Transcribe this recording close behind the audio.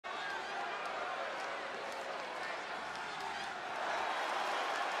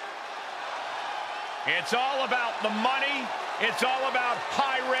It's all about the money. It's all about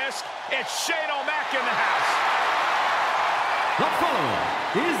high risk. It's Shane O'Mac in the house. The following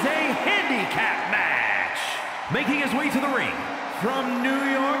is a handicap match. Making his way to the ring from New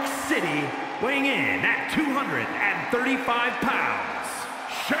York City, weighing in at 235 pounds,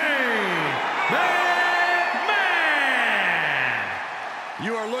 Shane McMahon.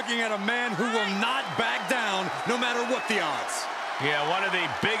 You are looking at a man who will not back down no matter what the odds. Yeah, one of the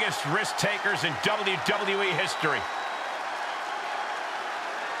biggest risk takers in WWE history.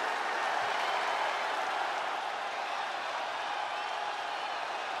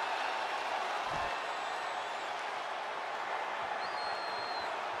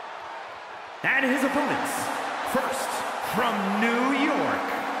 And his opponents, first from New York,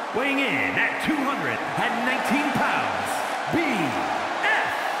 weighing in at 219 pounds, BF.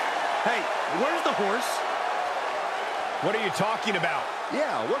 Hey, where's the horse? What are you talking about?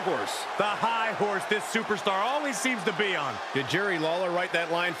 Yeah, what horse? The high horse this superstar always seems to be on. Did Jerry Lawler write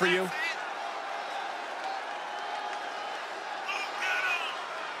that line for you?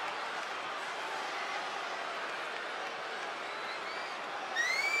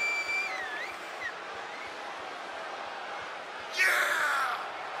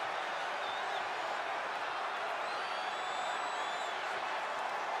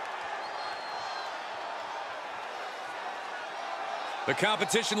 The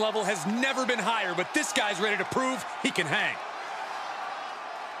competition level has never been higher, but this guy's ready to prove he can hang.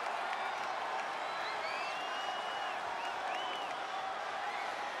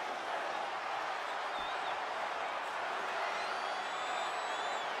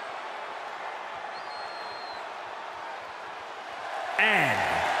 And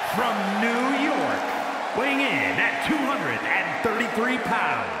from New York, weighing in at 233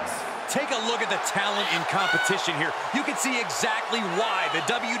 pounds. Take a look at the talent in competition here. You can see exactly why the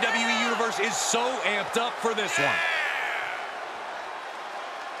WWE Universe is so amped up for this one.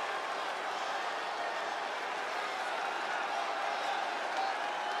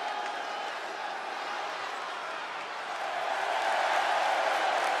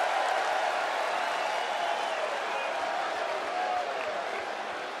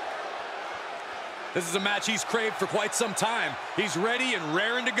 This is a match he's craved for quite some time. He's ready and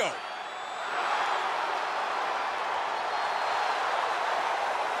raring to go.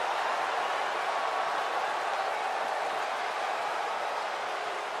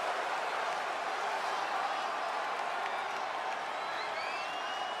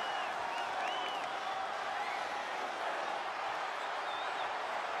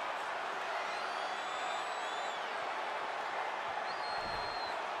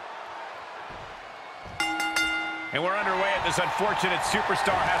 And we're underway at this unfortunate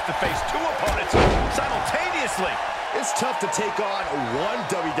superstar has to face two opponents simultaneously. It's tough to take on one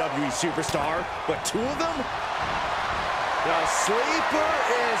WWE superstar, but two of them? The sleeper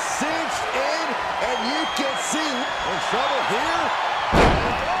is cinched in, and you can see in trouble here.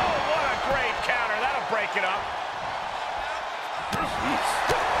 Oh, what a great counter. That'll break it up. Jeez.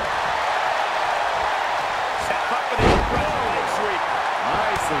 Set up for the incredible leg sweep.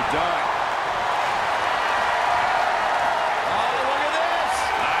 Nicely done.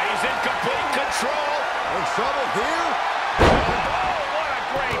 Control. In trouble here. Oh, what a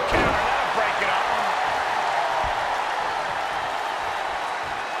great counter. That'll break it up.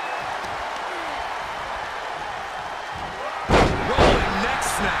 Rolling neck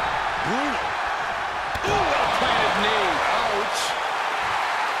snap. Brutal. Ooh, well-planted knee. Ouch.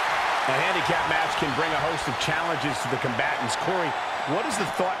 A handicap match can bring a host of challenges to the combatants. Corey, what is the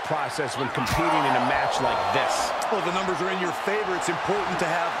thought process when competing in a match like this? Well, the numbers are in your favor. It's important to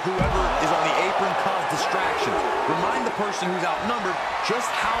have whoever is on the apron cause distractions. Remind the person who's outnumbered just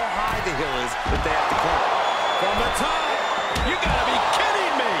how high the hill is that they have to climb. From the top, you gotta be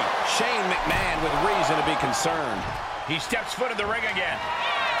kidding me! Shane McMahon with reason to be concerned. He steps foot in the ring again.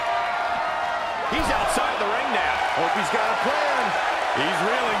 He's outside the ring now. Hope he's got a plan. He's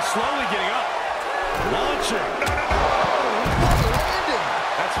reeling, slowly getting up. Launcher.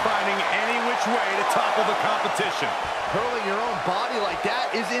 That's finding any which way to topple the competition. Hurling your own body like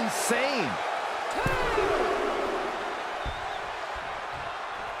that is insane.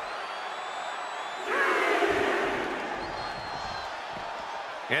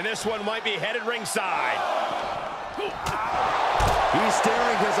 And this one might be headed ringside. He's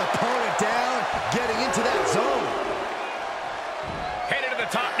staring his opponent down, getting into that zone. Headed to the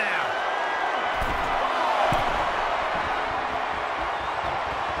top now.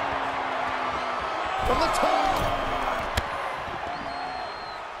 From the top.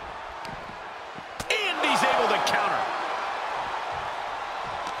 And he's able to counter.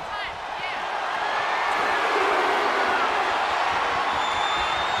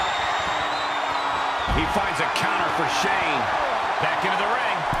 Back into the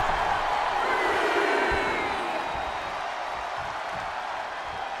ring.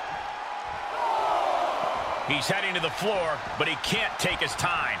 He's heading to the floor, but he can't take his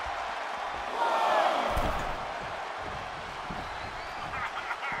time.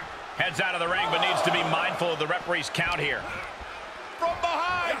 Heads out of the ring, but needs to be mindful of the referee's count here. From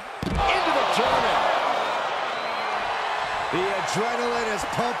behind, into the German. The adrenaline is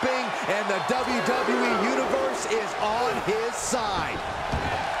pumping, and the WWE Universe is on his side.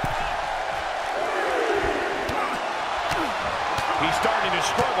 He's starting to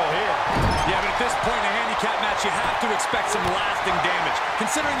struggle here. Yeah, but at this point in a handicap match, you have to expect some lasting damage.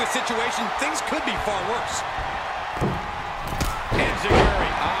 Considering the situation, things could be far worse.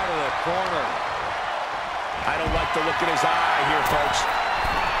 Enziguri out of the corner. I don't like the look in his eye here, folks.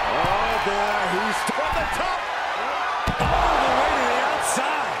 Oh, boy, he's from the top. All the way to the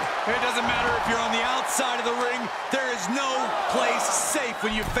outside. It doesn't matter if you're on the outside of the ring. There is no place safe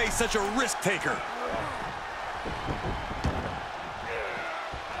when you face such a risk taker.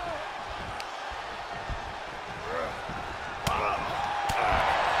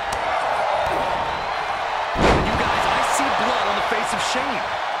 Of shame.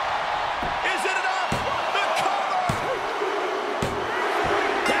 Is it enough? The cover!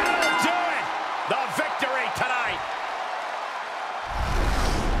 That'll do it! The victory tonight!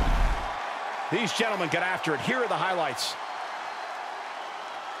 These gentlemen get after it. Here are the highlights.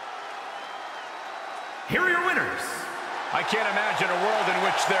 Here are your winners. I can't imagine a world in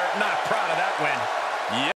which they're not proud of that win.